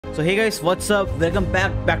So hey guys what's up, welcome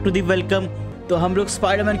back to the welcome. तो हम लोग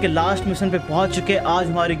Spiderman के लास्ट मिशन पे पहुंच चुके हैं। आज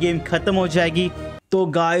हमारी गेम खत्म हो जाएगी। तो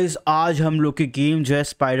गाइस आज हम लोग की गेम जो है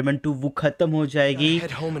स्पाइडरमैन 2 वो खत्म हो जाएगी।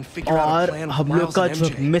 और हम लोग का जो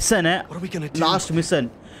मिशन है लास्ट मिशन,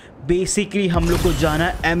 बेसिकली हम लोग को जाना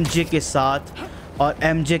है एमजे के साथ, और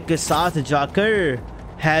एमजे के साथ जाकर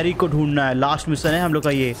हैरी को ढूंढना है। लास्ट मिशन है हम लोग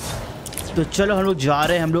का ये। तो चलो हम लोग जा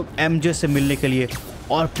रहे हैं हम लोग एमजे से मिलने के लिए।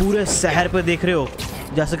 और पूरे शहर पे देख रहे हो,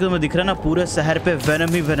 जैसा कि तुम्हें दिख रहा है ना, पूरे शहर पे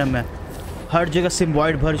वेनम ही वेनम है। हर जगह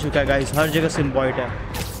सिम्बॉइट भर चुका है गाइस, हर जगह सिम्बॉइट है।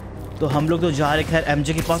 तो हम लोग तो जा रहे खैर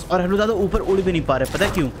एमजे के पास, और हम लोग ज़्यादा ऊपर उड़ भी नहीं पा रहे। पता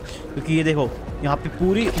है क्यों? क्योंकि ये देखो यहाँ पे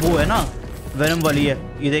पूरी वो है ना वेनम वाली है।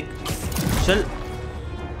 ये देख, चल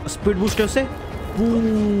स्पीड बूस्ट है उसे।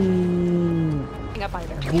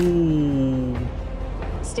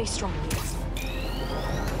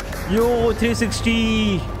 यो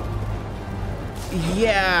 360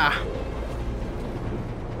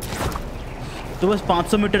 तो बस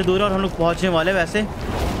 500 मीटर दूर है और हम लोग पहुंचने वाले वैसे।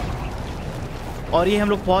 और ये हम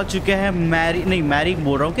लोग पहुंच चुके हैं मैरी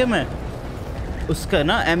बोल रहा हूँ क्या मैं, उसका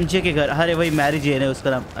ना एमजे के घर। अरे वही मैरी जेन है उसका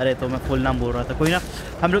नाम। अरे तो मैं फुल नाम बोल रहा था, कोई ना।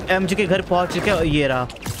 हम लोग एमजे के घर पहुंच चुके हैं और ये रहा।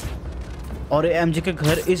 और एमजे के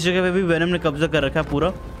घर, इस जगह पे भी वेनम ने कब्जा कर रखा है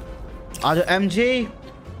पूरा। आ जाओ MJ,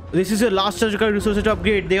 this is your last surgical resource to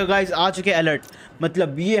upgrade. देखो गाइस आ चुके अलर्ट,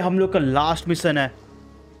 मतलब ये हम लोग का लास्ट मिशन है।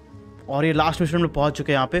 और ये लास्ट मिशन में पहुंच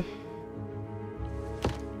चुके हैं यहाँ पे।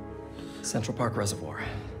 Central Park Reservoir.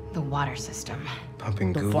 The water system.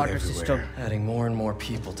 Pumping The goo water everywhere, system. adding more and more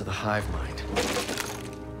people to the hive mind.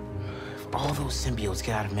 If all those symbiotes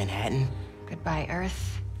get out of Manhattan, Goodbye, Earth.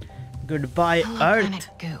 Goodbye, Hello, Earth. planet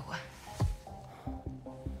goo.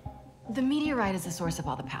 The meteorite is the source of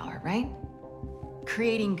all the power, right?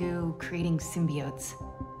 Creating goo, creating symbiotes.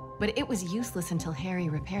 But it was useless until Harry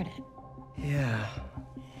repaired it. Yeah.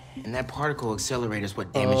 and that particle accelerator is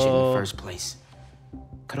what damaged it in the first place.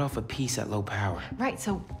 Cut off a piece at low power. Right,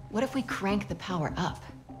 so what if we crank the power up?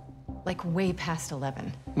 Like way past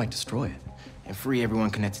 11? Might destroy it. And free everyone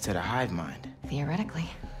connected to the hive mind. Theoretically.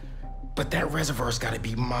 But that reservoir's gotta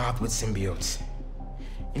be mobbed with symbiotes.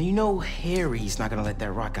 And you know Harry's not gonna let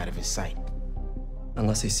that rock out of his sight.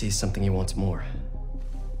 Unless he sees something he wants more.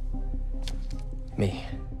 Me.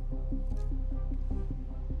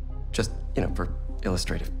 Just, for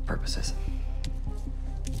illustrative purposes.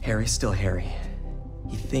 Harry's still Harry.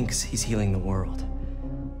 He thinks he's healing the world.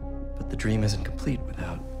 But the dream isn't complete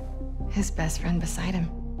without His best friend beside him.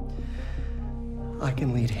 I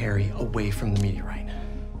can lead Harry away from the meteorite.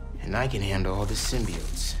 And I can handle all the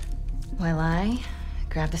symbiotes. While I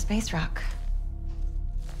grab the space rock.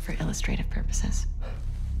 For illustrative purposes.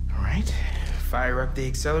 All right, fire up the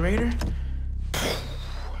accelerator.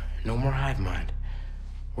 No more hive mind.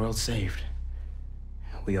 World saved.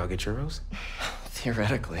 We all get churros?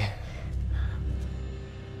 Theoretically.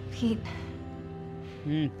 Pete,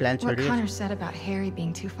 Plans what ready. Connor said about Harry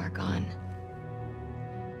being too far gone.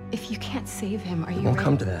 If you can't save him, are It you won't ready?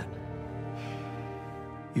 come to that.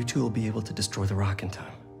 You two will be able to destroy the rock in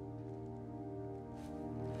time.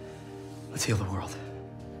 Let's heal the world.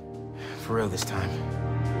 For real this time.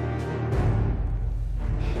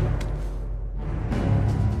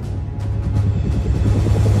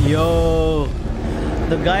 यो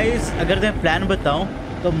तो guys अगर मैं plan बताऊं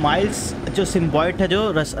तो miles जो सिम्बॉइट है जो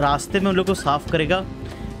रास्ते में उन लोग को साफ करेगा।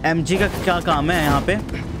 एमजे का क्या काम है यहाँ पे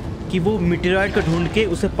कि वो मीटेरॉइड को ढूंढ के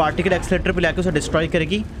उसे पार्टिकल एक्सेलेरेटर पे लाके उसे डिस्ट्रॉय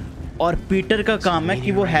करेगी। और पीटर का काम है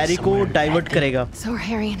कि वो हैरी को डाइवर्ट करेगा। So are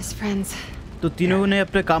Harry and his friends. तो तीनों ने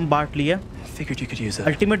अपने काम बांट लिया। Figured you could use it.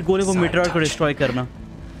 Ultimate goal है वो मीटेरॉइड को डिस्ट्रॉय करना।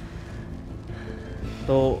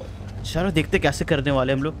 तो चलो देखते कैसे करने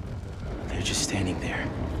वाले हम लोग। They're just standing there.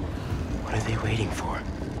 What are they waiting for?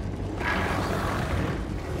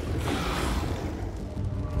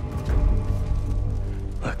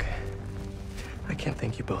 Look, I can't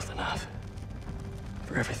thank you both enough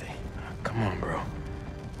for everything. Come on, bro.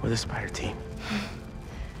 We're the Spider team.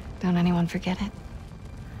 Don't anyone forget it.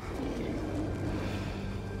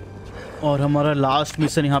 और हमारा लास्ट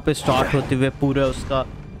मिशन यहाँ पे start होते हुए पूरा उसका।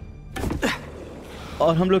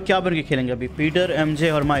 और हम लोग क्या बन के खेलेंगे अभी? पीटर, एमजे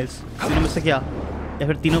और माइल्स, तीनों में से क्या? या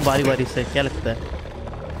फिर तीनों बारी बारी से? क्या लगता है?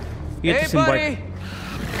 ये तो सिम्बॉइट।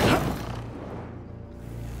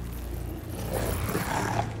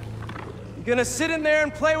 You gonna sit in there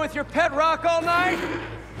and play with your pet rock all night?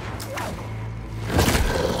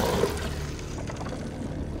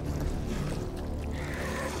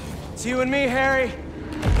 It's you and me, Harry.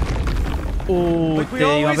 Oh Like we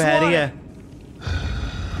तेरी यहाँ पे always हैरी है।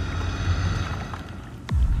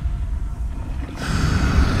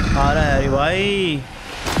 आ रहा है हैरी भाई।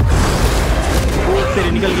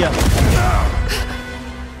 तेरे निकल गया।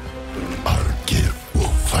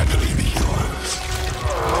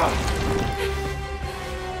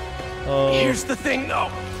 the thing, though.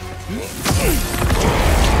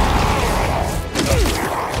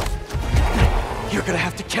 You're gonna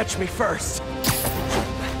have to catch me first.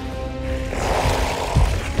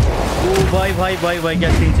 ओ भाई भाई भाई भाई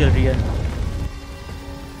क्या सीन चल रही है।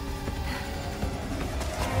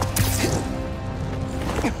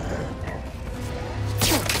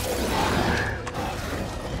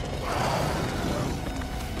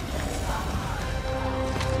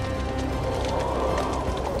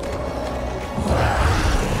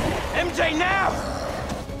 MJ now.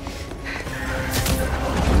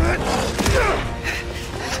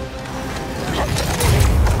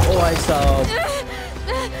 ओ भाई साहब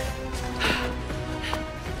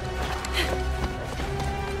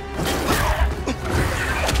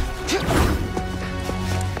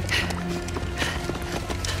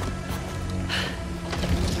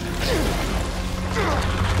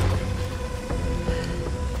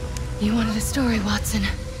You wanted a story, Watson.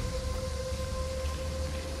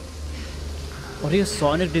 और ये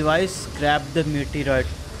सोनिक डिवाइस ग्रैब द मीटेरॉइड।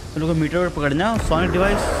 हम लोग को मीटेरॉइड पकड़ना है। सोनिक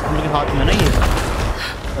डिवाइस हम लोग के हाथ में ना ये।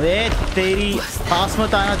 अबे तेरी पास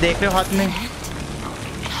मत आना, देख रहे हो हाथ में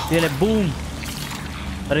ये ले बूम।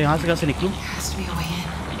 अरे यहाँ से कैसे निकलूँ?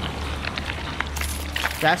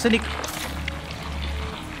 कैसे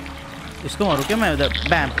इसको मारूँ क्या मैं? उधर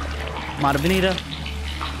बैम मार भी नहीं रहा।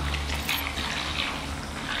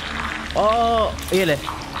 ओ ये ले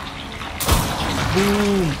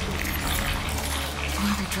बूम।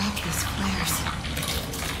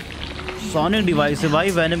 सोनिक डिवाइस है भाई,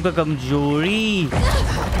 वेनम का कमजोरी।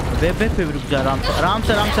 बे रुक जा, आराम से आराम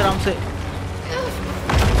से आराम से आराम से।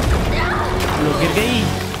 लोग गिर गई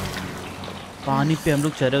पानी पे, हम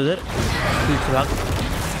लोग चल रहे उधर स्पीड से भाग।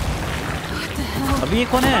 अभी ये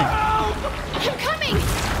कौन है?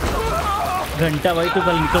 घंटा भाई तो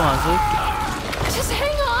कल निकलो वहां से।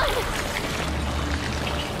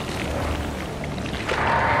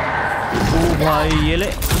 ओ भाई ये ले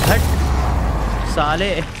हट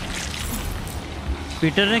साले।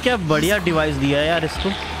 पीटर ने क्या बढ़िया डिवाइस दिया है यार इसको।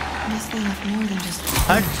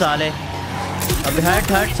 हट साले, अबे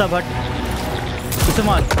हट हट सब हट। इसे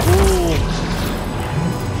मार। ओ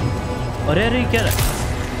अरे अरे क्या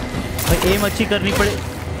भाई, एम अच्छी करनी पड़े।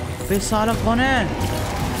 भाई साला कौन है?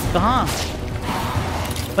 कहाँ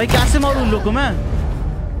भाई? कैसे मारूं उन लोग को मैं?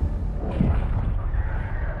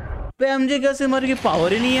 एमजे कैसे मर गई?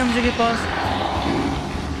 पावर ही नहीं है एमजे के पास।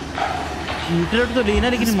 मीटर तो लेना,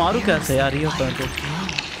 लेकिन मारू कैसे यार ये तो।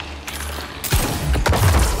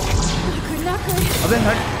 अबे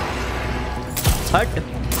हट हट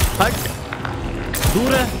हट,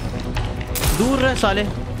 दूर रह साले,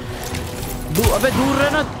 अबे दूर रह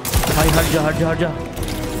ना भाई। हट जा हट जा हट जा।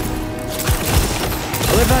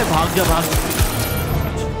 अबे भाई भाग जा भाग।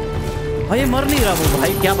 भाई ये मर नहीं रहा वो।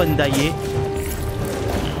 भाई क्या बंदा ये?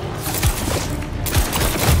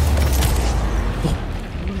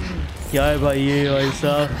 क्या है भाई ये भाई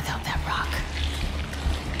साहब?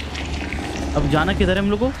 अब जाना किधर है हम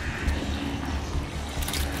लोग को?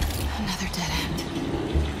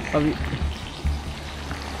 अभी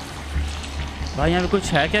भाई यहाँ पे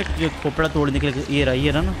कुछ है क्या जो खोपड़ा तोड़ने के लिए?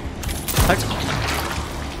 ये रहा ना। हट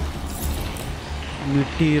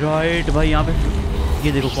मीटेरॉइड भाई यहाँ पे।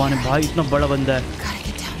 ये देखो कौन है भाई, इतना बड़ा बंदा है।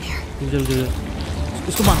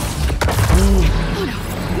 इसको मार।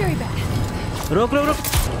 रोक रोक रोक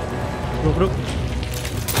रुक रुक,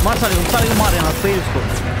 मार सारे को मार यहाँ पे इसको।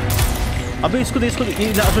 अबे इसको दे, इसको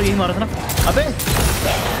यही मारा था ना। अबे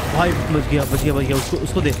भाई बच गया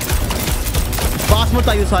उसको दे। पास मत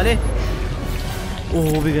आइयो साले। ओह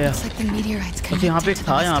हो भी गया। अच्छा यहाँ पे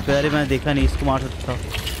था, यहाँ पे। अरे मैंने देखा नहीं, इसको मार सकता था।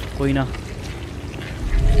 कोई ना,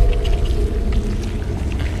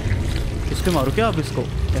 इसको मारो क्या अब इसको,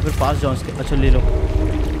 या फिर पास जाओ इसके? अच्छा ले लो।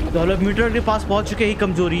 तो हम लोग मीटर के पास पहुंच चुके। ही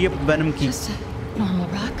कमजोरी है वेनम की।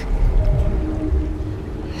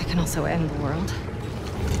 Can also end the world.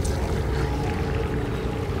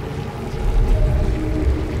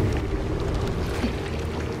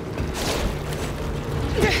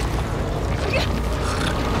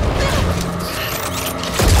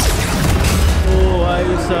 ओ भाई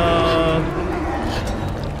साहब,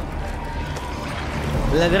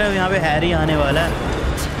 लग रहा है यहाँ पे हैरी आने वाला है।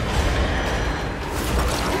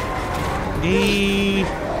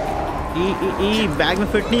 बैग में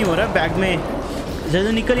फिट नहीं हो रहा। बैग में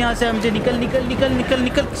जल्दी निकल यहाँ से। मुझे निकल निकल निकल निकल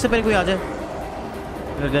निकल, इससे पहले कोई आ जाए।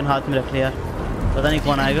 गन हाथ में रख ले यार, पता नहीं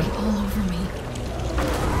कौन आएगा।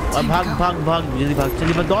 और भाग भाग भाग जल्दी भाग,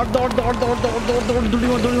 चलिए भाग। दौड़ दौड़ दौड़ दौड़ दौड़ दौड़ दौड़ दूरी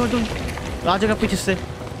आ जाएगा पीछे से।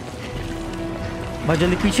 भाई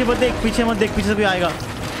जल्दी, पीछे मत देख, पीछे से भी आएगा।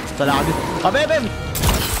 चल आगे। अबे अबे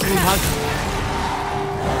भाग।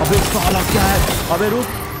 अबे साला क्या है? अबे रुक,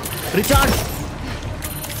 रिचार्ज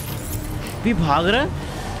भी भाग रहा है,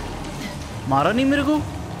 मारा नहीं मेरे को।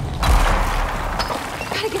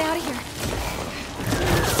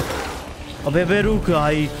 अबे बे रुक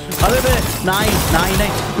भाई, अबे बे नहीं नहीं नहीं,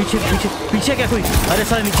 पीछे पीछे पीछे क्या कोई? अरे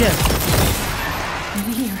साले नीचे है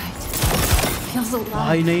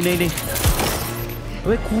भाई, नहीं नहीं नहीं,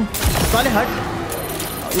 अबे कौन साले, हट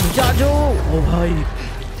जा जो। ओ भाई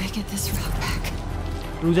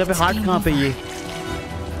रुक जा, पे हार्ट कहाँ पे ये?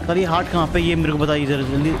 सर ये हार्ट कहाँ पे ये मेरे को बताइए जरा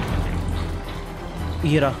जल्दी।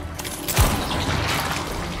 ये रहा।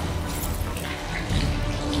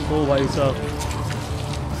 ओ भाई साहब,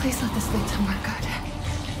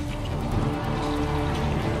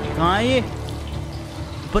 कहाँ है ये?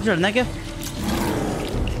 ऊपर चढ़ना है क्या?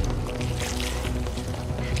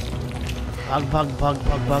 भाग भाग भाग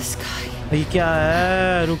भाग भाग। भाई क्या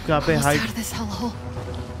है? रुक यहाँ पे हाइट।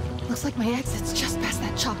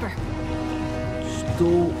 तो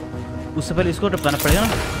उससे पहले इसको टपकाना पड़ेगा ना।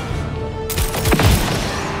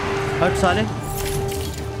 हट साले,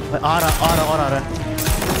 आ रहा है।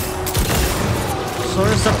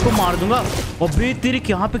 सॉरी सबको मार दूंगा। अबे तेरे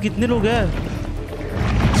यहाँ पे कितने लोग हैं?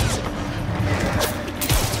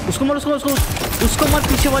 उसको मार, उसको मार,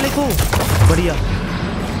 पीछे वाले को। बढ़िया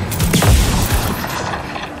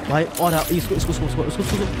भाई, और इसको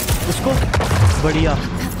बढ़िया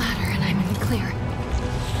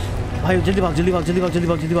भाई, जल्दी भाग।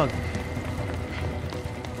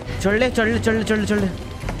 चढ़ ले।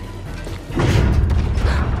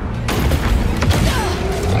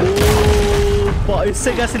 ओ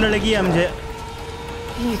इससे कैसे लड़ेगी है मुझे?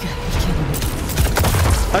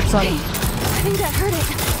 हट साले,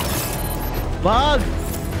 भाग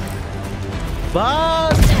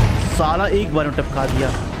साला, एक बार में टपका दिया।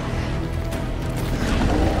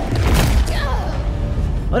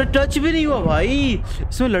 अरे टच भी नहीं हुआ भाई,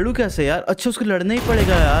 इसमें लड़ू कैसे यार? अच्छा उसको लड़ना ही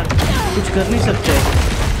पड़ेगा यार, कुछ कर नहीं सकते।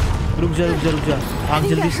 रुक जा, भाग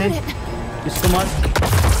जल्दी से, इसको मार।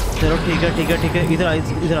 चलो ठीक है, इधर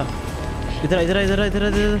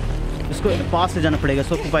इसको पास से जाना पड़ेगा,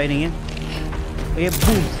 इसको उपाय नहीं है। ये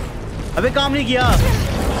बूम, अबे काम नहीं किया,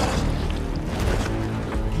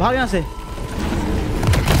 भाग यहाँ से।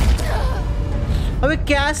 अबे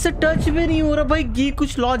कैसे टच भी नहीं हो रहा भाई? ये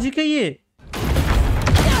कुछ लॉजिक है ये?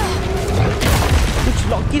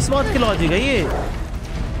 किस बात के लॉजिक है ये?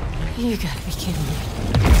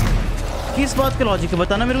 किस बात के लॉजिक है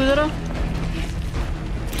बताना मेरे को जरा।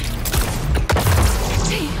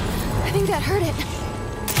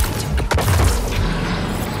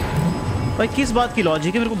 भाई किस बात की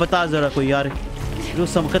लॉजिक है मेरे को बता जरा कोई यार, जो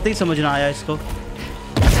कतई ही समझ ना आया इसको।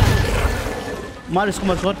 मार इसको,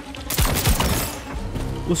 मार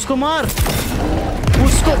उसको, मार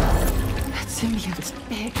उसको,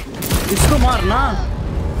 इसको मारना।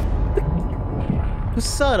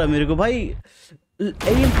 गुस्सा आ रहा मेरे को भाई,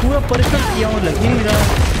 ये पूरा परिश्रम किया हूँ, लग ही नहीं रहा।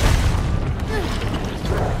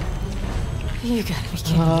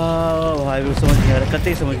 हाँ भाई वो समझ नहीं आ रहा,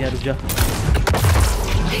 कतई समझ नहीं आ रहा। रुक जा,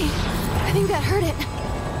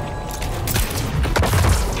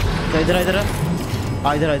 इधर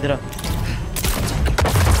भाई,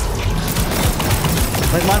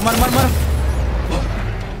 मार।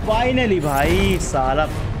 फाइनली भाई साला,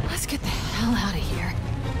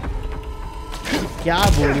 क्या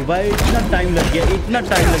बोलूं भाई, इतना टाइम लग गया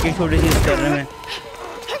छोटी चीज करने में।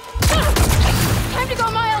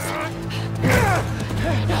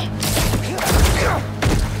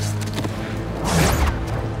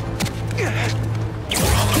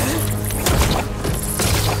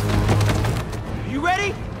 You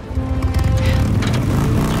ready?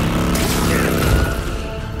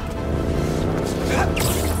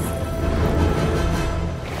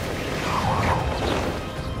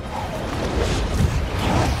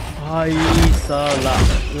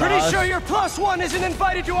 Pretty sure your +1 isn't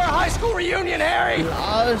invited to our high school reunion, Harry.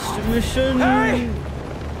 Last mission. Harry.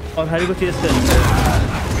 और हैरी को चेस कर।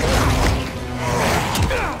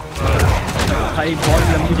 भाई बहुत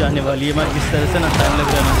लंबी जाने वाली है, मैं किस तरह से ना टाइम लग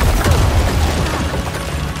रहा है।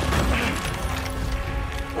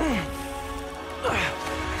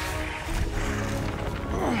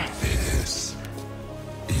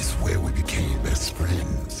 This is where we became best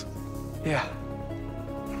friends. Yeah,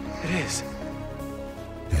 it is.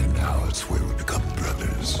 And now it's where we become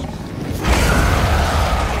brothers.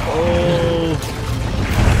 Oh.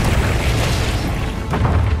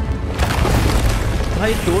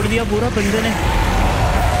 भाई तोड़ दिया पूरा बंदे ने,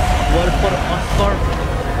 वर्ड फॉर ऑस्कर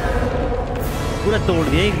पूरा तोड़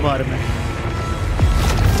दिया एक बार में।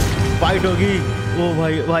 फाइट होगी। ओ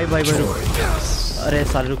भाई रुक। अरे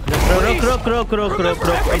साले रुक। अबे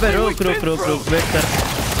रुक। वेट कर,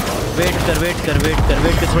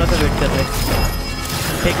 थोड़ा सा वेट कर रहे।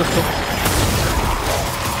 ठीक उसको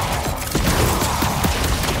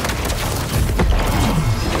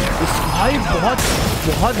भाई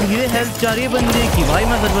बहुत धीरे हेल्थ जा रही है बंदे की भाई,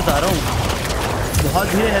 मैं सच बता रहा हूँ, बहुत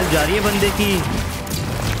धीरे हेल्थ जा रही है बंदे की।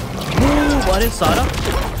 अरे सारा,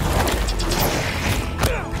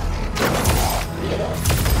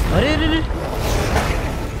 अरे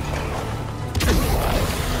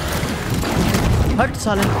हट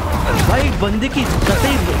साले भाई, बंदे की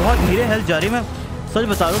कतई बहुत धीरे हेल्थ जा रही है, मैं सच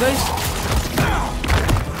बता रहा हूँ गाइस।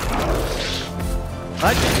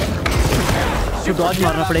 हट, तो डॉज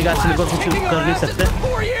मारना पड़ेगा, ऐसे कुछ कर नहीं सकते।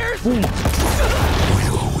 बूम।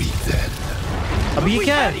 अब ये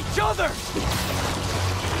क्या है,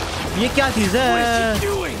 ये क्या चीज़ है,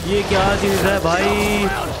 ये क्या चीज़ है भाई,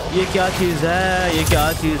 ये क्या चीज़ है, ये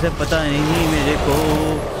क्या चीज़ है, पता नहीं मेरे को।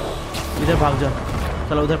 इधर भाग जा,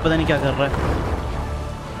 चलो उधर पता नहीं क्या कर रहा है।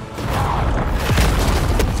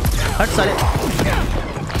 हट साले।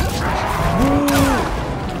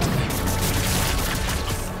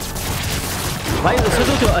 भाई उससे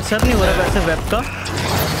तो असर नहीं हो रहा वैसे वेब का।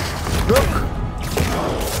 रुक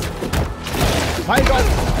भाई,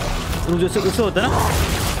 रुक, जैसे उससे होता है ना।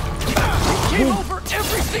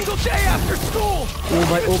 ओ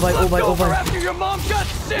भाई ओ भाई ओ भाई ओ भाई,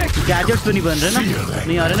 गैजेट्स तो नहीं बन रहे ना,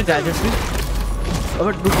 नहीं आ रहे ना गैजेट्स भी। अब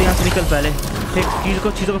रुक, यहाँ से निकल पहले, फेंक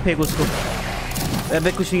चीज़ों को फेंक उसको।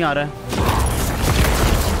 अबे कुछ नहीं आ रहा है,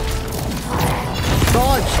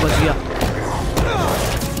 डॉज बच गया।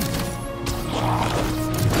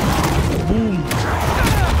 बूम।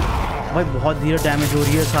 भाई बहुत धीरे डैमेज हो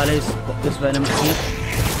रही है साले इस वेनम की।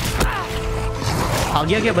 आ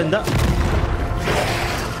गया क्या बंदा,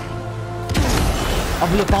 अब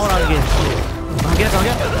ये पावर आ गया, कहाँ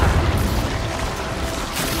गया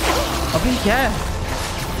अभी क्या है।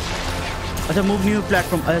 अच्छा मूव न्यू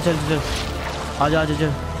प्लेटफॉर्म, अच्छा चल आजा तू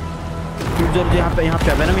जरूर, यहाँ पे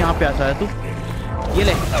वेनम यहाँ पे आता है तू, ये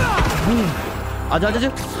ले। आजा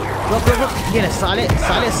रुक, ये ले साले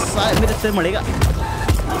मेरे सिर मरेगा।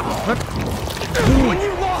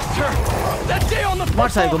 मार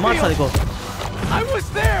साले को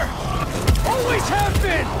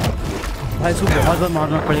भाई, इसको बहुत बार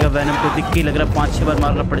मारना पड़ेगा वेनम को, दिख के लग रहा है 5-6 बार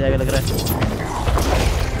मारना पड़ जाएगा लग रहा है,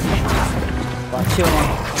 5-6 बार।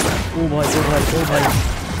 ओ भाई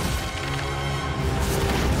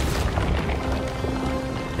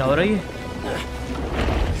क्या हो रहा है ये?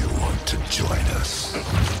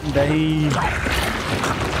 नहीं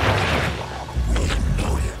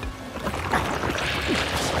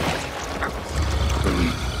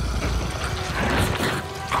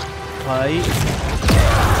भाई,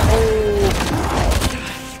 ओ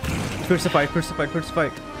फिर से फाइट।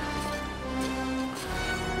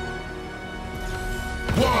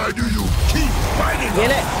 ये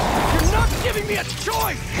ले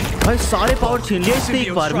भाई, सारे पावर छीन लिए इसने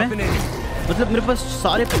एक बार में, मतलब मेरे पास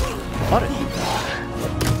सारे। और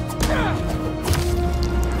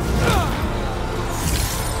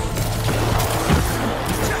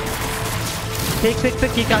फेंक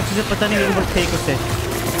ये क्या चीज़ है पता नहीं, मेरे को फेंक उसे।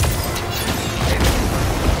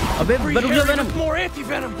 अबे रुक जा वेनम।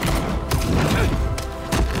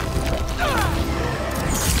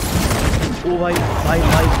 ओ भाई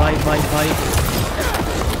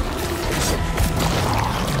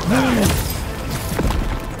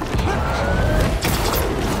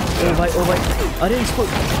ओ भाई, अरे इसको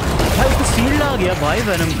शील्ड आ गया भाई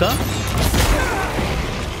वेनम का।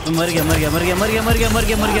 मर गया,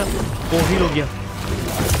 ओ हील हो गया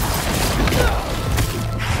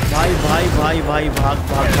भाई,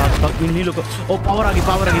 भाग इन्हीं लोग। ओ पावर आ गई।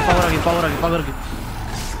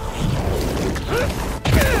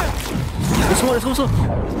 इसको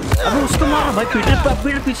अबे उसको मार भाई,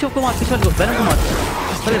 पीछे को मार, पीछे वेनम को मार,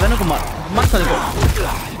 साले वेनम को मार साले को।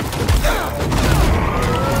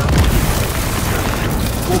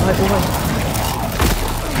 ओ भाई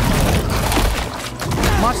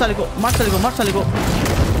मार साले को।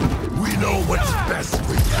 We know what's best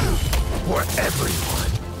for you, for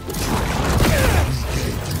everyone.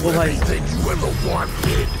 ओ भाई, Everything you ever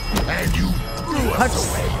wanted, and you threw us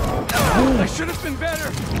away. I should have been better.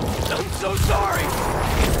 I'm so sorry.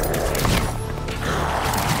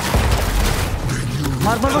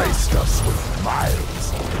 मार Placed us with miles.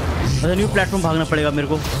 अच्छा न्यू प्लेटफॉर्म भागना पड़ेगा मेरे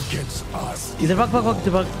को। इधर भाग।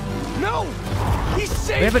 No, he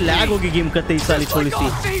saved मेरे पे लैग होगी गेम का 23 साल थोड़ी सी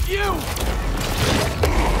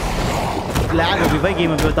लैग होगी भाई गेम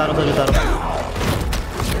में, बता रहा हूँ।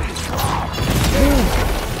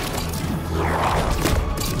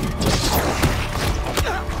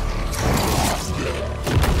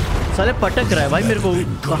 साले पटक रहा है भाई मेरे को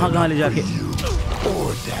कहाँ ले जाके।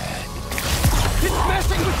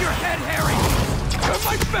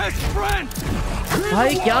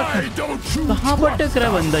 भाई क्या कहाँ पटक रहा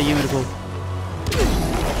है बंदा ये मेरे को।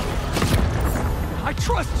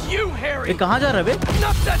 trust you, Harry. ये कहाँ जा रहा है बे?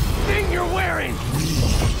 Not that thing you're wearing.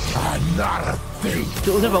 I'm not a thing. तो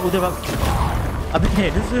उधर भाग, उधर भाग। अबे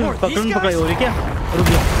पकड़ाई हो रही क्या? रुक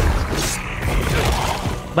जा।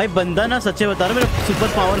 भाई बंदा ना सच्चे बता रहा, मेरा सुपर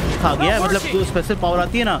पावर खा गया है, मतलब जो स्पेशल पावर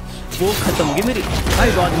आती है ना वो खत्म हो गई मेरी।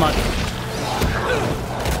 भाई बहुत मार।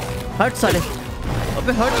 हट साले।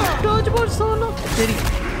 अबे हट। डॉज बॉल साला तेरी।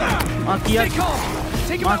 माँ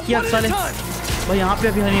किया साले। भाई यहाँ पे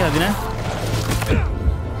अभी नहीं आगे ना।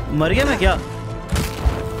 मर गया मैं क्या?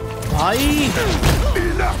 भाई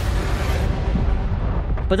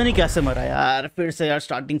पता नहीं कैसे मरा यार, फिर से यार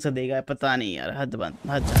स्टार्टिंग से देगा, पता नहीं यार, हद बंद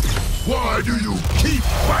हद। Why do you keep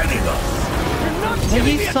fighting us?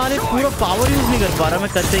 ये सारे पूरा पावर यूज नहीं कर पा रहा मैं,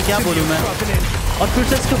 करते क्या बोलूं मैं। और फिर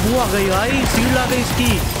से इसके वो आ गई भाई, सील आ गई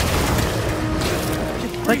इसकी।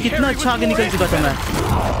 भाई कितना अच्छा आगे निकल चुका था मैं।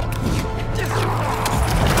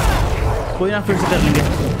 कोई ना, फिर से कर लेंगे।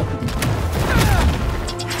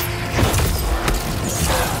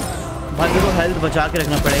 भाई देखो हेल्थ बचा के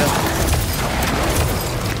रखना पड़ेगा।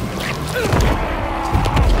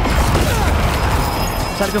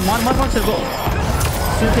 सर को मार मार मार सर को।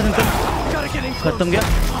 सील के निकल। खत्म गया।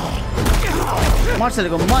 मार सर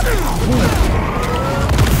को मार।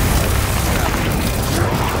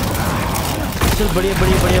 चल बढ़िया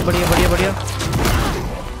बढ़िया बढ़िया बढ़िया बढ़िया बढ़िया।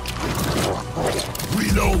 We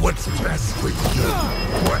know what's best for you,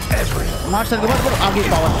 for everyone. मार सर को मार, आगे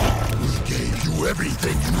power. We gave you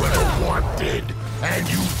everything you ever wanted, and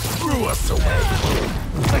you threw us away.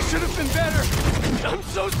 I should have been better. I'm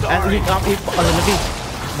so ऐसे sorry. ही आप एक लगी।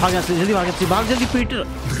 भाग यहाँ से जल्दी, भाग जल्दी पीटर।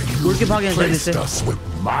 उड़ के भाग यहाँ जल्दी से। Us with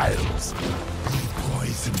miles.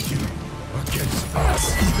 Poisoned you against us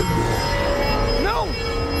even more. No,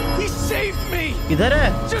 he saved me. इधर है।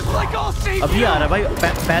 Just like I'll save अभी you. आ रहा है भाई,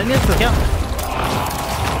 पैर नहीं है इसको क्या?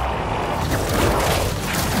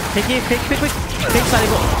 फेंक सारे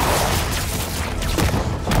को।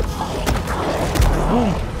 बूम।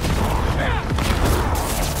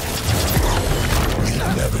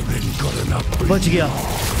 बच गया।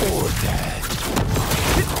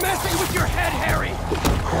 It's messing with your head, Harry.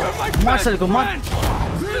 You're my मार best साले को मार। friend.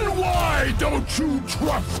 Then why don't you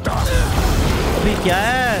trust us? अभी क्या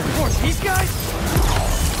है? Or these guys?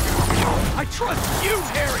 I trust you,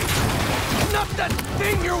 Harry. Not that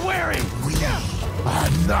thing you're wearing.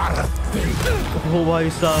 I'm not a thing. ओ भाई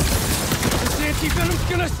साहब। This anti-venom's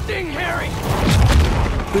gonna sting Harry.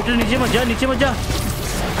 Peter नीचे मत जा, नीचे मत जा।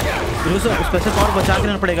 स्पेशल पावर बचा के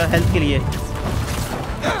रहना पड़ेगा हेल्थ के लिए।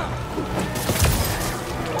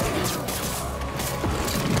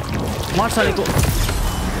 मार साले को।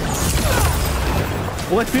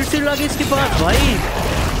 वो फिर से लगी इसके पास भाई।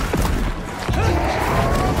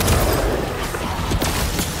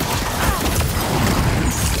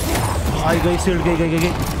 आई गई सील्ड,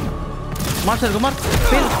 गई। मार साले को मार।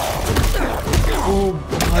 फिर ओ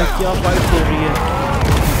भाई क्या फाइट हो रही है।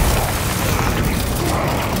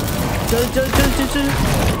 चल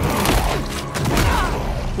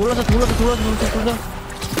थोड़ा सा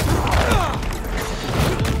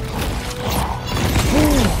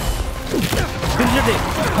दे।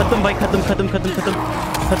 खत्म भाई, खत्म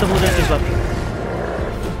हो जाए इस बार।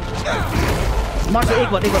 मार से एक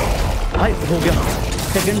बार भाई, हो गया।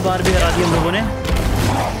 सेकंड बार भी हरा दिया हम लोगों ने।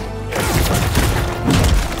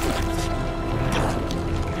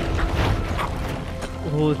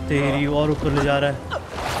 ओ तेरी, और ऊपर ले जा रहा है।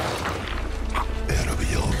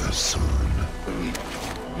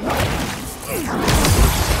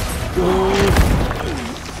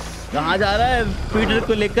 कहाँ जा रहा है पीटर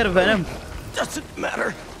को लेकर venom? Doesn't matter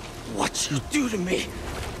what you do to me.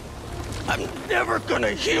 I'm never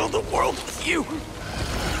gonna heal the world with you.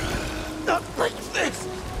 Not like this.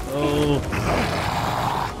 Oh.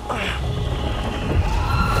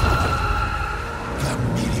 The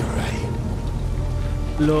meteorite.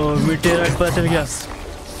 Low meteorite पता चल गया।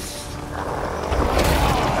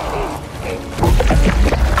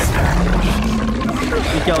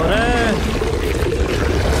 ये क्या हो रहा है?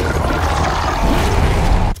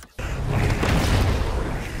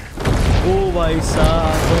 ओ भाई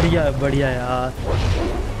साहब, बढ़िया यार।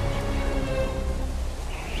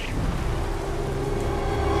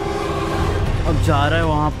 अब जा रहा है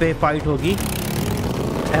वहां पे, फाइट होगी।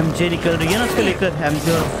 एमजे निकल रही है ना उसको लेकर,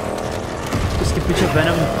 एमजे और उसके पीछे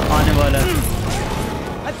वेनम आने वाला है।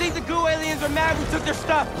 I think the goo aliens are mad we took their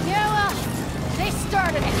stuff. Yeah, well, they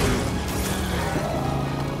started it.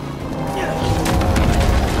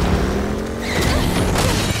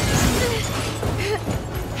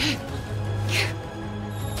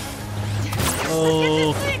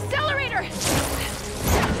 Oh. The accelerator.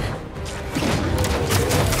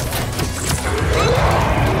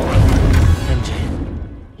 MJ,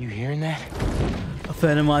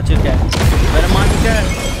 venom आ चुका है, वेनम आ चुका है।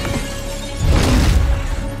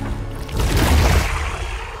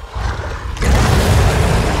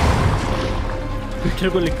 पीटर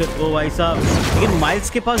को लिखकर, ओ भाई साहब, लेकिन माइल्स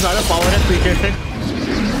के पास ज्यादा पावर है पीटर से,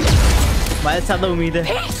 माइल्स ज्यादा उम्मीद है।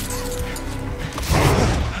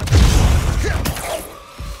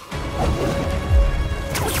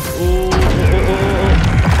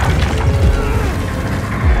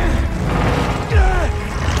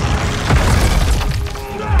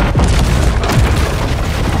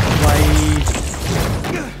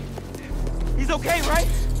 Okay, right?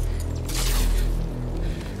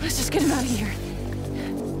 Let's just get him out of here.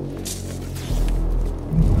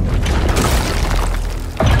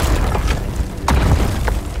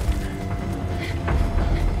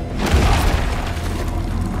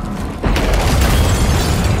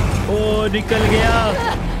 ओ निकल गया।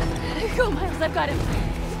 Go, Miles, I've got him.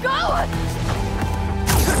 Go!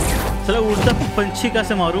 चलो उड़ता पंछी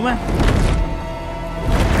कैसे मारूं मैं?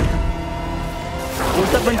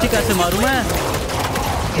 उड़ता पंछी कैसे मारूं मैं?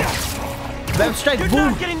 Web strike,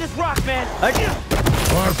 boom!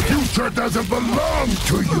 Our future doesn't belong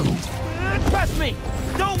to you. Trust me,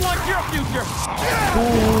 don't want your future.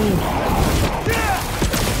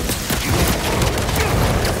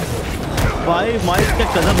 भाई माइक क्या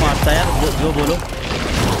कदम मारता है यार, जो बोलो।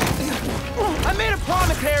 I made a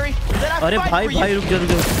promise, Harry, that I अरे भाई भाई रुक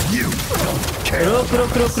जल्दी रुक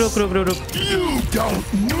रुक रुक रुक रुक रुक रुक। You don't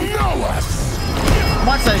know us.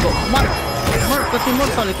 मार साले को, मार मार कति मार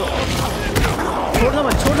साले को। छोड़ना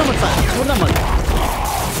मत साले, छोड़ना मत,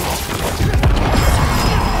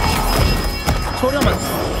 छोड़ना मत,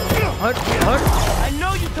 हट हट। I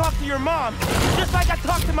know you talk to your mom, just like I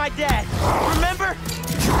talk to my dad. Remember?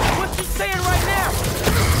 What's she saying right now?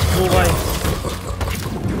 ओ भाई,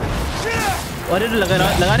 अरे लगा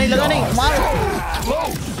नहीं, मार।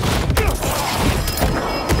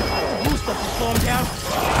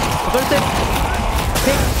 पकड़ते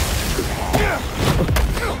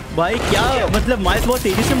भाई, क्या मतलब माइक बहुत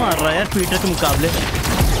तेजी से मार रहा है यार पीटर के मुकाबले।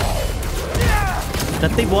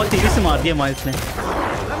 कत्ते बहुत तेजी से मार दिया माइक ने।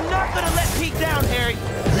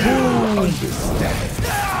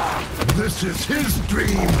 This is his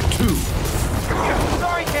dream too.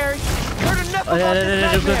 Sorry, Harry. Heard enough about this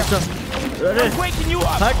nightmare. I'm waking you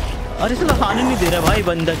up. हट, अरे इसका खाने नहीं दे रहा भाई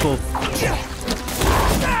बंदर को।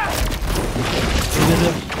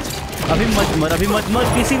 अभी मत मर,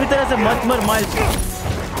 किसी भी तरह से मत मर माइल्स।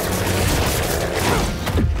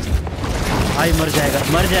 भाई मर जाएगा,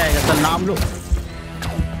 चल नाम लो।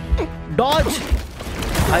 डॉज,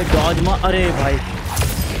 भाई डॉज मार। अरे भाई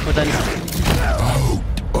पता नहीं,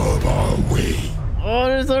 और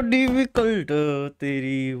सो डिफिकल्ट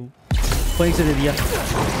तेरी, वहीं से दे दिया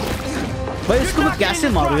भाई। इसको मैं कैसे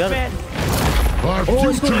मारूं यार? ओ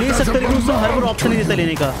इसको ले सकते, लेकिन उसको हर बार ऑप्शन नहीं देता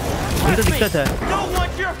लेने का, ये तो दिक्कत है।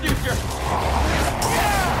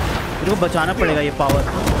 इनको बचाना पड़ेगा ये पावर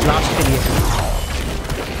लास्ट के लिए।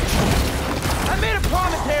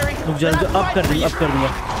 रुक जल्दी, अब कर दूंगा।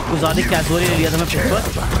 कुछ ज्यादा कैजुअली ले लिया था मैं पर,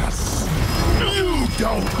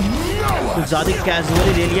 कुछ ज्यादा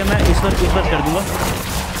कैजुअली ले लिया मैं, इस बार कर दूंगा।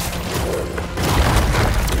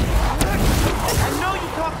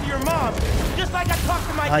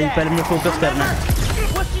 भाई पहले मुझे फोकस करना है,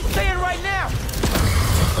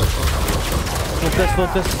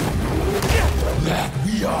 focus.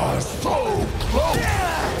 We are so close.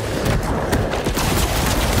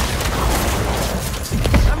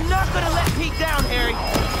 I'm not gonna let Pete down, Harry.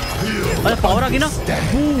 अरे पावर आ गई ना,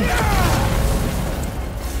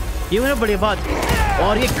 ये मेरा बड़ी बात।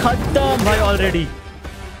 और ये खत्म भाई ऑलरेडी।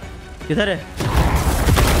 किधर है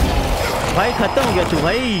भाई? खत्म हो गया तू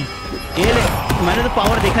भाई। ये ले, मैंने तो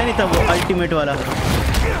पावर देखा नहीं था वो अल्टीमेट वाला।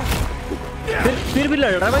 फिर भी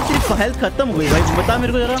लड़ रहा है भाई, तेरी हेल्थ खत्म हो गई भाई, बता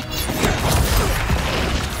मेरे को जरा।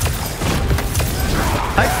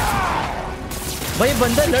 भाई ये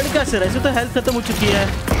बंदा लड़ कैसे रहा है? इसे तो हेल्थ खत्म हो चुकी है।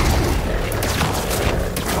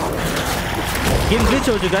 गेम ग्लिच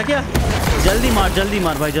हो चुका है क्या? जल्दी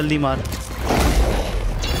मार भाई, जल्दी मार।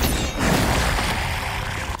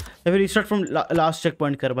 या फिर restart from last check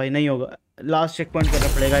point कर भाई, नहीं होगा, लास्ट चेक पॉइंट करना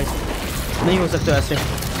पड़ेगा। नहीं हो सकता ऐसे,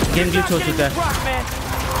 गेम ग्लिच हो चुका है।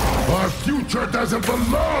 Our future doesn't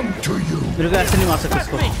belong to you. मेरे को ऐसे नहीं मार सकते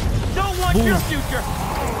इसको।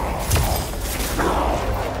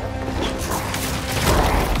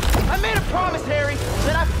 I made a promise, Harry,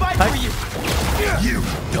 that I fight for you. You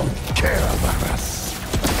don't care about us.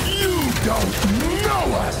 You don't know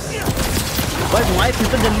us. भाई माइक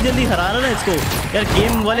तो जल्दी हराना ना इसको यार।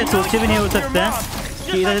 गेम वाले सोचे भी नहीं हो सकते हैं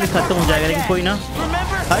कि इधर जल्दी खत्म हो जाएगा, लेकिन कोई ना।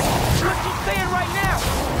 हट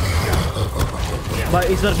भाई,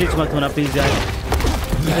 इस बार ग्लिच मत होना प्लीज यार।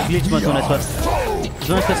 ग्लिच मत होना इस पर,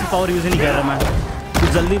 इसमें स्पेशल पावर यूज नहीं कर रहा मैं। तो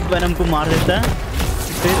जल्दी वेनम को मार देता है,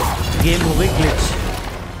 फिर गेम हो गई ग्लिच,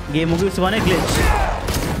 गेम हो गई उस बने glitch.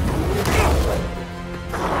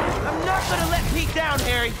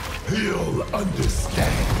 He'll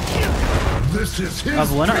understand. This is his अब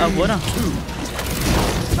हुआ ना, अब हुआ ना।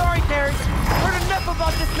 Sorry, Harry. Heard enough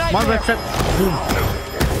about this मार nightmare. बैठ सक, बूम।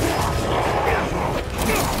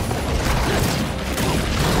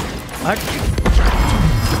 हट,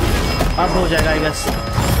 अब हो जाएगा आई गेस।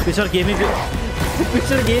 पिछड़ गेम ही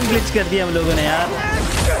पिछड़ गेम ग्लिच कर दिया हम लोगों ने यार।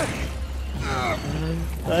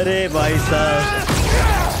 अरे भाई साहब,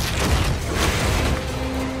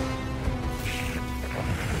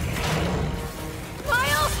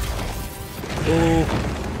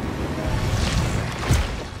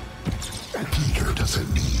 Peter doesn't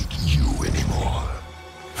need you anymore.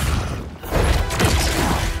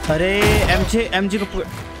 अरे एमजे को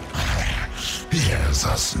He has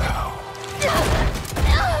us now.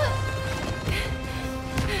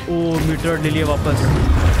 O metre ले लिया वापस।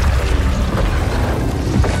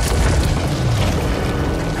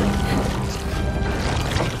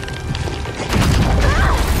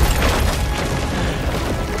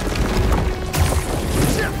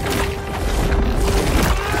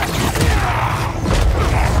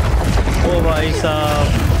 ओ भाई साहब,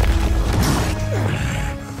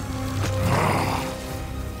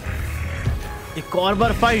 एक और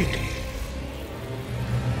बार fight.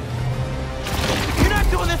 You're not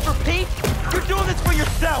doing this for Pete. You're doing this for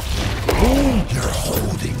yourself. You're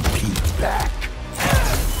holding Pete back.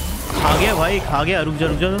 खा गया भाई, खा गया। रुक जा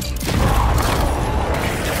रुक जा,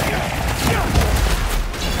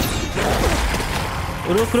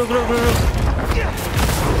 रुक रुक रुक रुक।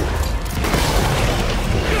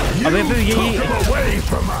 अबे फिर यही Away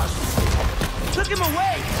from us. Took him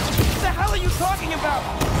away. What the hell are you talking about?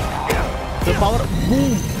 तो पावर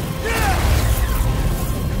बूम।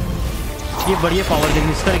 ये बढ़िया पावर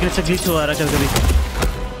देखिए इसका, लेकिन इससे ग्लिच हो रहा है कभी कभी।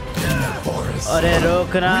 अरे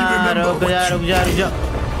रोकना, रुक जा रुक जा रुक जा।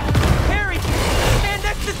 Harry, man,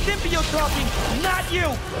 that's the symbiote talking, not you.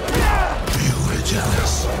 You were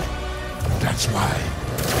jealous. That's why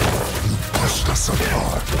you pushed us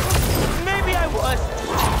apart. Maybe I was,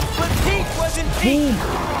 but Pete wasn't Pete.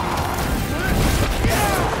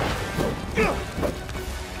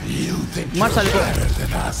 You think मार you're साले को, better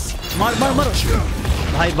than us. मार मार मार।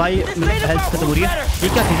 भाई भाई This ain't हेल्थ about खत्म हो who's रही है। better. ये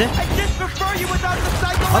क्या चीज़ है? I just prefer you without the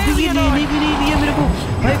psycho अभी ये alien लेने on. भी नहीं दिया मेरे को।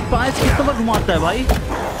 भाई पाँच कितना बार घुमाता है भाई,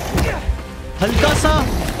 हल्का सा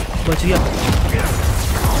बच गया।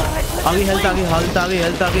 आगे हेल्थ, आगे हेल्थ, आगे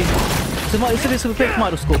हेल्थ, आगे इसे फेंक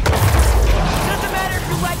मार उसको। Doesn't matter if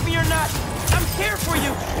you like me or not. I'm here for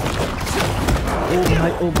you. ओ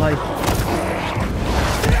भाई, ओ भाई,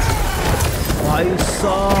 भाई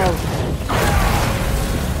साहब।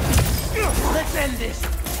 Let's end this.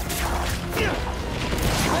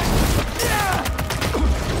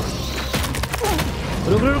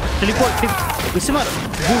 रुक रुक रुक, टेलीपोर्ट, इससे मार,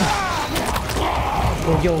 बूम।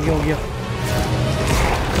 हो गया हो गया हो गया।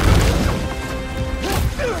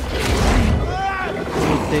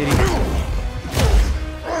 ओ तेरी,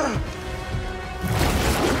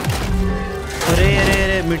 अरे अरे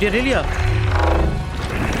अरे मीटियर ले लिया।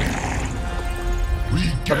 We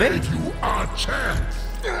अबे gave you our chance.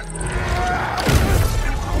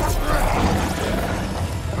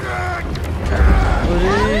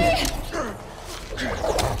 अरे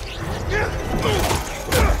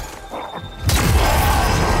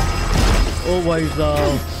ओ भाई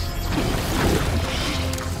साहब,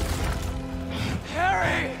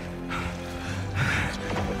 Harry.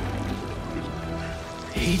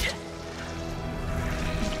 Pete?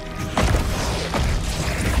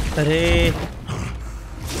 अरे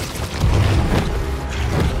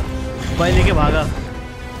भाई लेके भागा।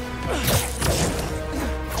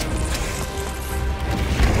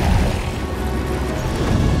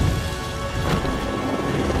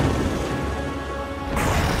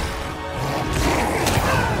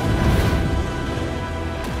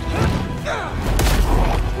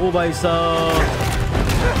 ओ भाई साहब,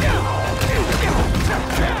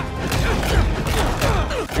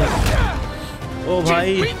 ओ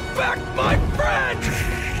भाई, Bring back my friend.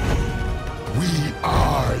 We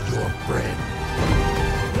are your friend.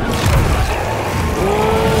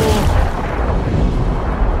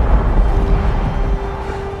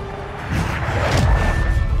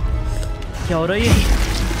 क्या हो रहा है ये?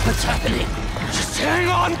 What's happening? Just hang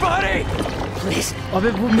on, buddy. Please, अबे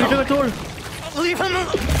वो मीटर का तोड़। leave him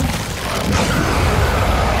alone.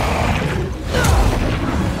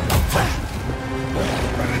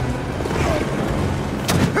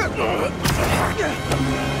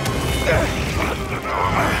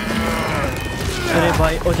 अरे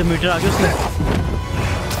भाई, और जब मीटर आ गया उसमें।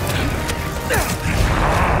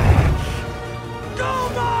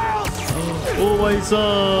 ओ भाई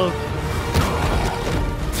साहब,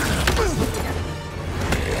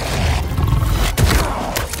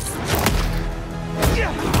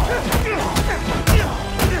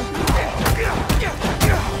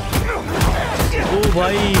 ओ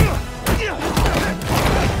भाई,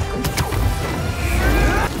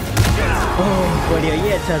 ओह बढ़िया,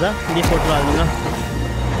 ये अच्छा था, ये फोटो डाल दूंगा।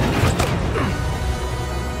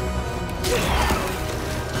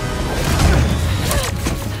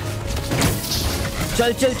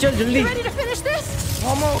 चल चल चल जल्दी, खत्म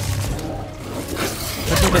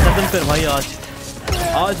कर भाई, आज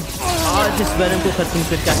आज आज इस वेनम को खत्म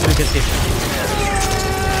कर कैसे करके।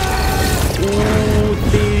 ओ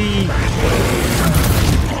तेरी,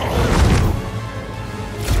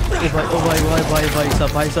 ओ भाई भाई भाई भाई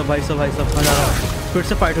साहब, भाई साहब भाई साहब भाई साहब, मजा आ रहा। फिर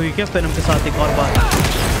से फाइट हुई क्या वेनम के साथ एक और बार?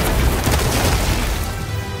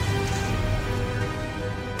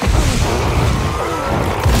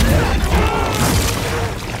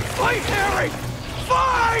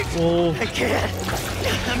 Oh. I can't.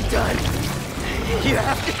 I'm done. You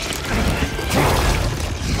have to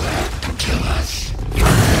kill us.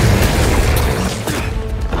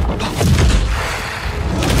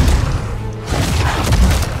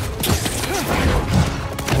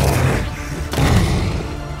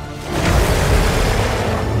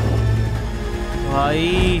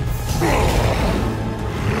 भाई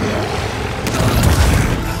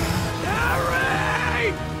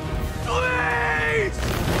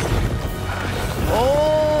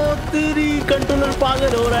कंट्रोलर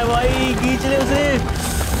पागल हो रहा है भाई, खींच ले उसे।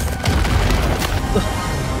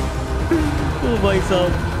 ओ भाई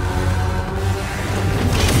साहब,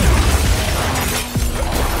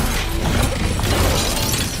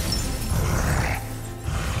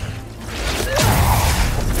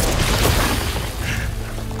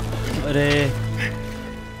 अरे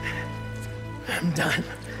I'm done.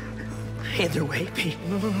 Either way, Pete.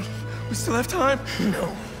 We still have time? No,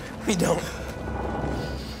 we don't.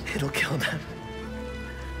 It'll kill them.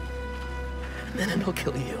 And then it'll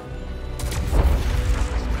kill you.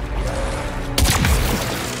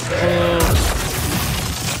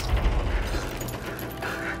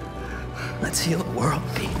 Let's heal the world,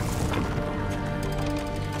 Pete.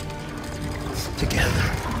 Together.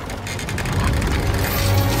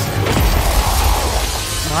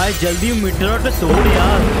 भाई जल्दी मीटर पे तोड़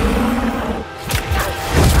यार।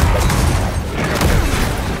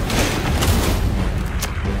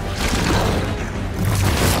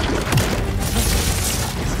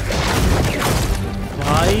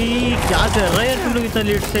 भाई क्या कर रहे हैं तुम लोग इतना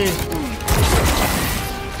लेट से?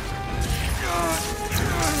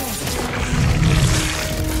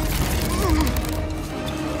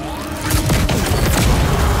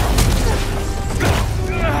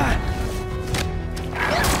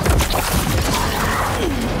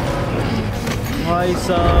 भाई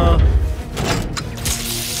साहब,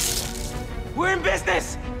 We're in business.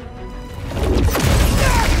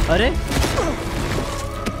 अरे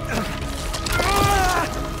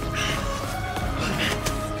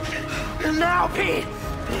Now, Pete.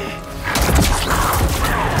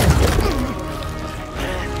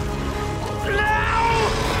 Now.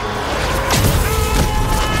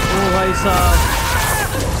 ओ भाई साहब,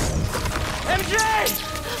 MJ.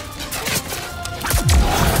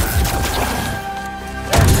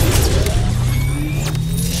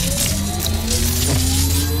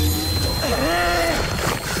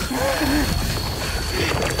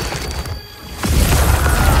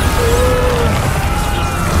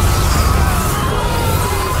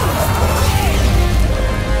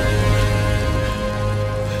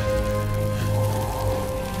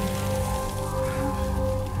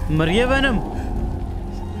 मर गया वेनम,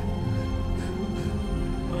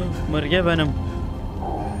 मर गया वेनम।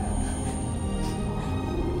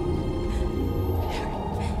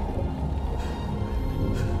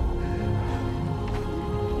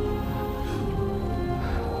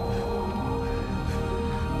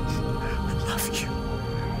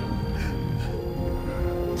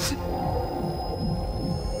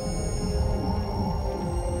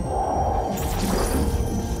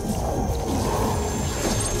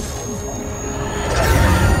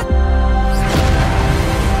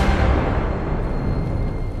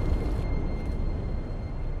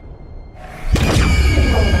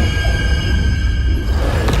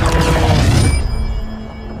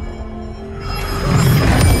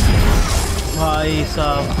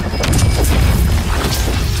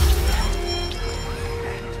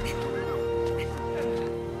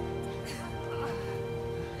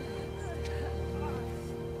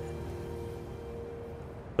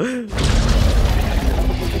 और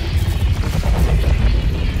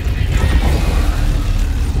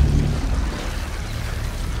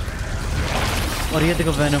ये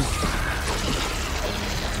देखो वेनम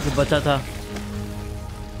जो बचा था।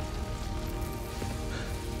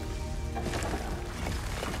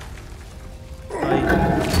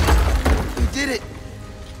 You did it.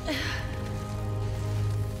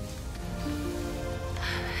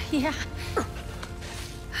 Yeah.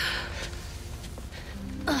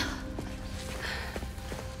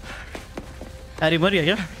 Harry मर गया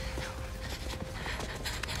क्या?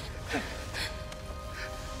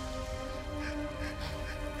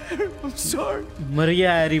 I'm sorry. मर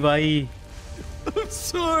गया हैरी भाई। I'm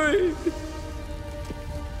sorry.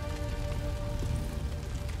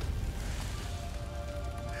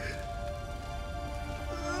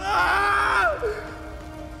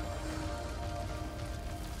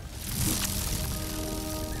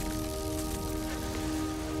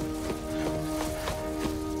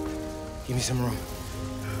 Give me some room.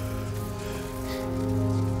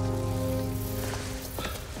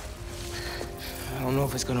 I don't know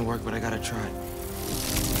if it's gonna work, but I gotta try.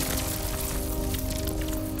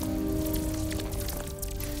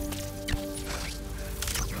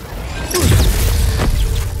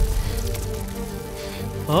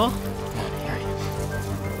 हाँ? Come on, Harry.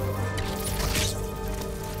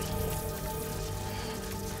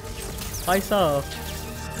 भाई साहब।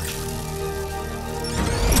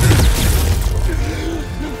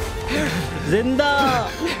 जिंदा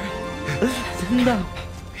जिंदा।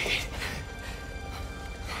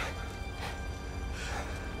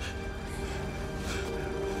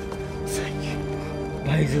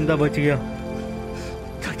 भाई जिंदा बच गया।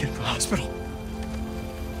 Gotta get to the hospital.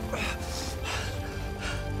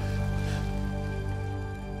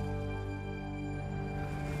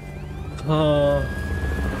 हाँ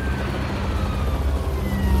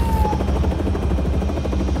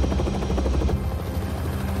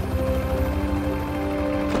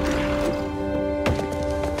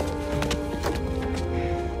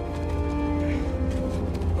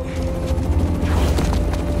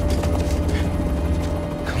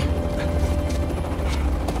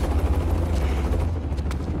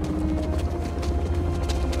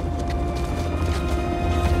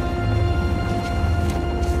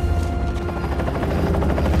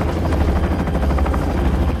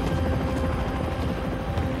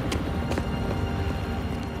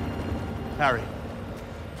Harry.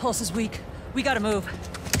 Pulse is weak. We gotta move.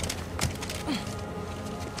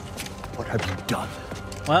 What have you done?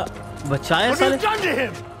 बचाया What have you साले। done to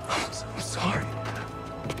him? I'm sorry.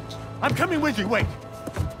 I'm coming with you. Wait.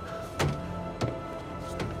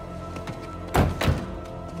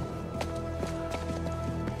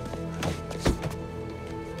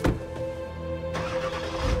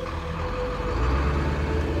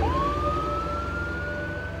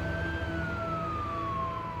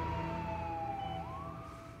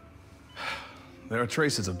 There are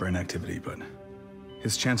traces of brain activity, but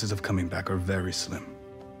his chances of coming back are very slim.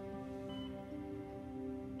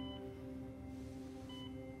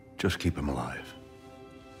 Just keep him alive.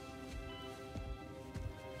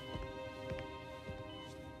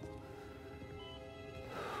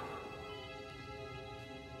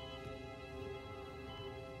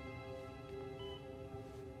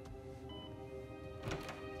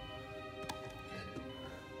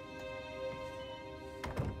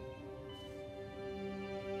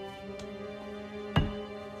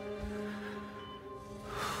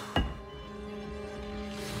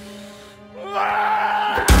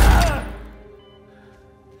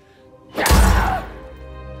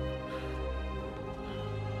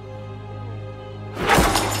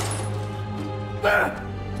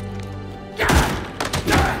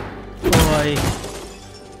 भाई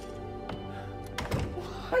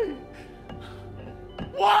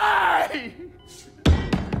Why?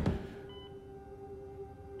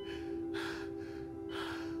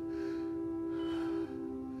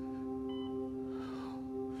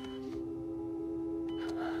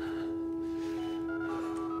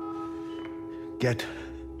 Get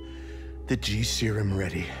the G serum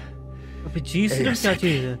ready. अभी जी सिर्फ क्या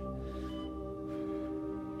चीज है?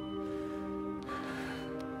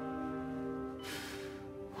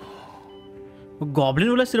 वो goblin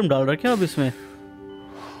वाला सिरम डाल रहा है क्या अब इसमें?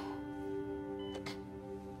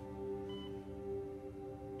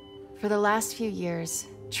 For the last few years,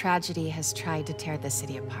 tragedy has tried to tear the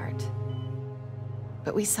city apart.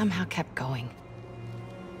 But we somehow kept going.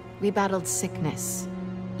 We battled sickness,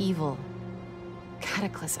 evil,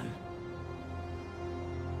 cataclysm.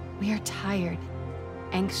 We are tired,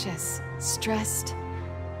 anxious, stressed,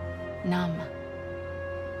 numb.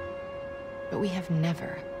 But we have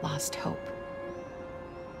never lost hope.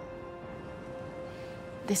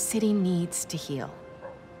 The city needs to heal.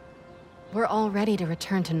 We're all ready to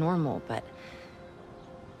return to normal, but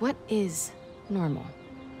what is normal?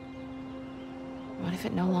 What if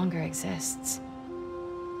it no longer exists?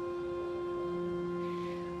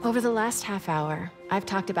 Over the last half hour, I've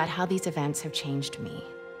talked about how these events have changed me.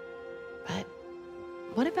 But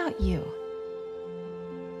what about you?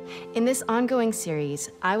 In this ongoing series,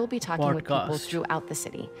 I will be talking with people throughout the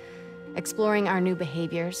city, exploring our new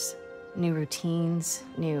behaviors, new routines,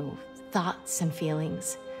 new thoughts and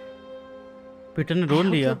feelings. I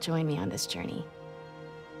hope you'll join me on this journey.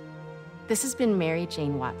 This has been Mary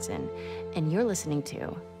Jane Watson, and you're listening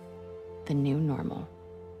to The New Normal.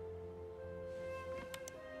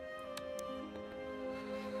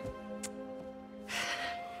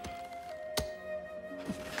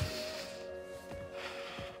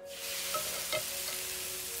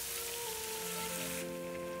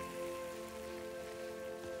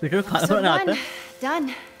 Peter, So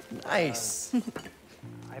done. Nice.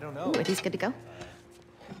 I don't know. Ooh, are these good to go?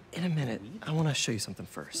 In a minute, I want to show you something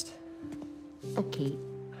first. Okay.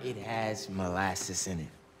 It has molasses in it.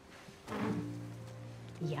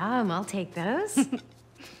 Yum, I'll take those.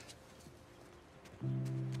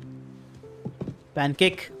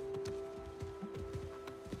 Pancake.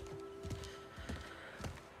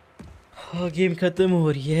 Oh, game खत्म हो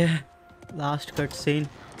रही है. Last cutscene.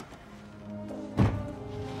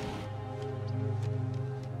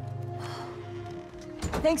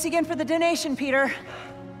 Thanks again for the donation, Peter.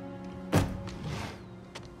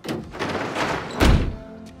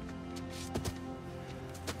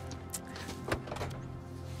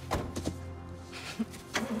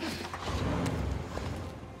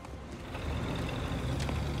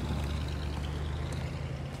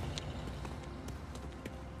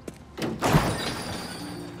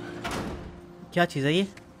 क्या चीज़ है ये?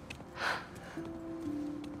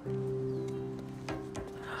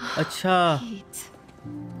 अच्छा,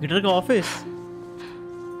 Peter का office.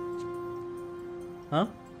 हाँ?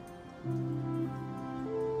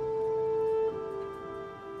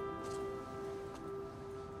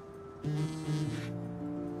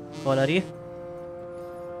 कॉल आ रही है?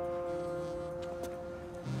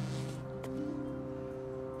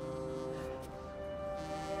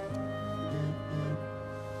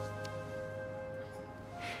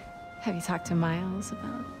 Have you talked to Miles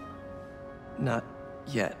about? Not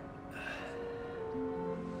yet.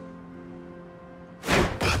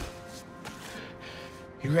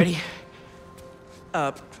 You ready?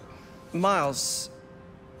 Miles.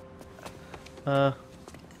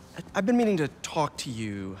 I've been meaning to talk to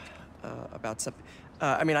you about something.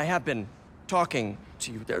 I mean, I have been talking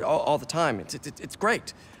to you all the time. It's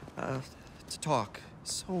great to talk.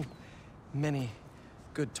 So many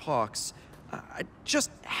good talks. I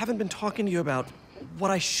just haven't been talking to you about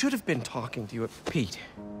what I should have been talking to you about. Pete.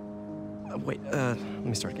 Wait, let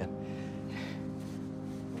me start again.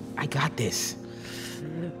 I got this.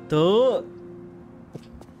 तो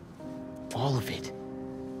all of it.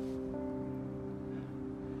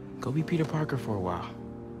 Go be Peter Parker for a while.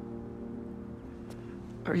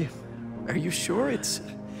 Are you sure? It's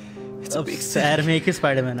a big sad make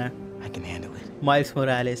Spiderman है. I can handle it. Miles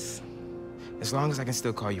Morales. As long as I can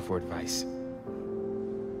still call you for advice.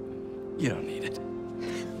 You don't need it.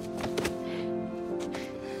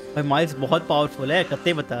 भाई miles बहुत powerful है,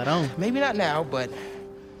 कत्ते बता रहा हूँ. Maybe not now, but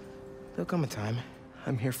there'll come a time.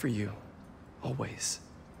 I'm here for you, always.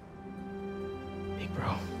 Big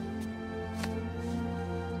bro.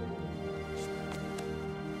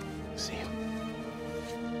 See you.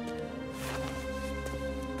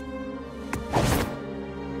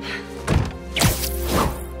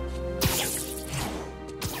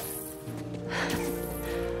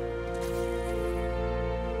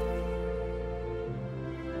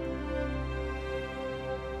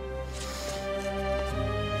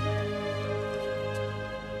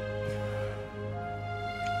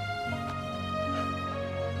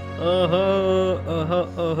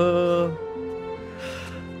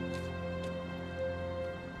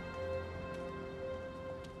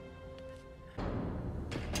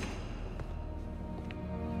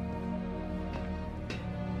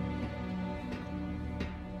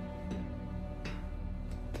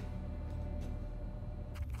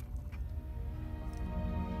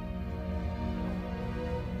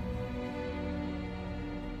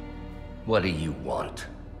 What do you want?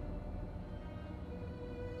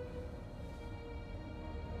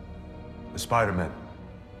 The Spider-Men.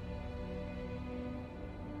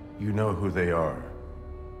 You know who they are,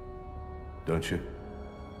 don't you?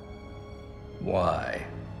 Why?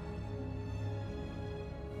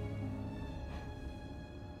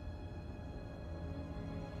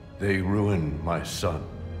 They ruined my son.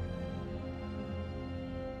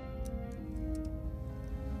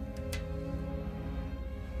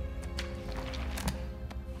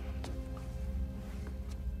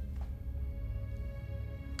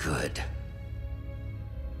 Good.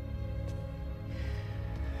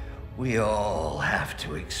 We all have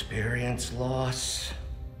to experience loss.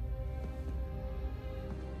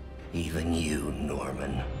 Even you,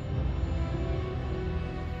 Norman.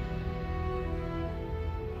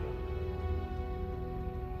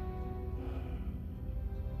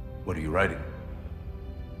 What are you writing?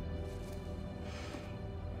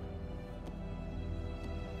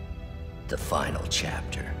 The final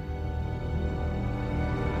chapter.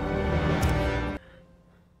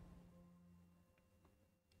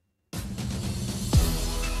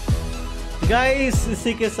 Guys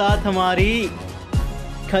इसी के साथ हमारी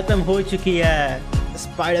खत्म हो चुकी है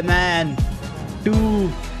Spiderman 2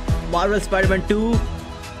 Marvel Spiderman 2।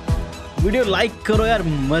 Video like करो यार,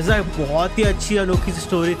 मज़ा, बहुत ही अच्छी अनोखी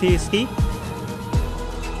स्टोरी थी इसकी।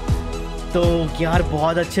 तो यार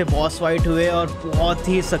बहुत अच्छे बॉस फाइट हुए और बहुत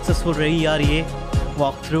ही सक्सेसफुल रही यार ये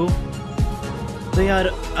वॉक थ्रू। तो यार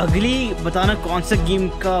अगली बताना कौन सा गेम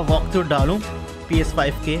का वॉक थ्रू डालूं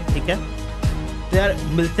PS5 के, ठीक है। तो यार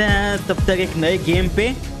मिलते हैं तब तक एक नए गेम पे।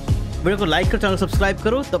 वीडियो को लाइक करो, चैनल सब्सक्राइब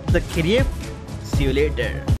करो, तब तक के लिए सी यू लेटर।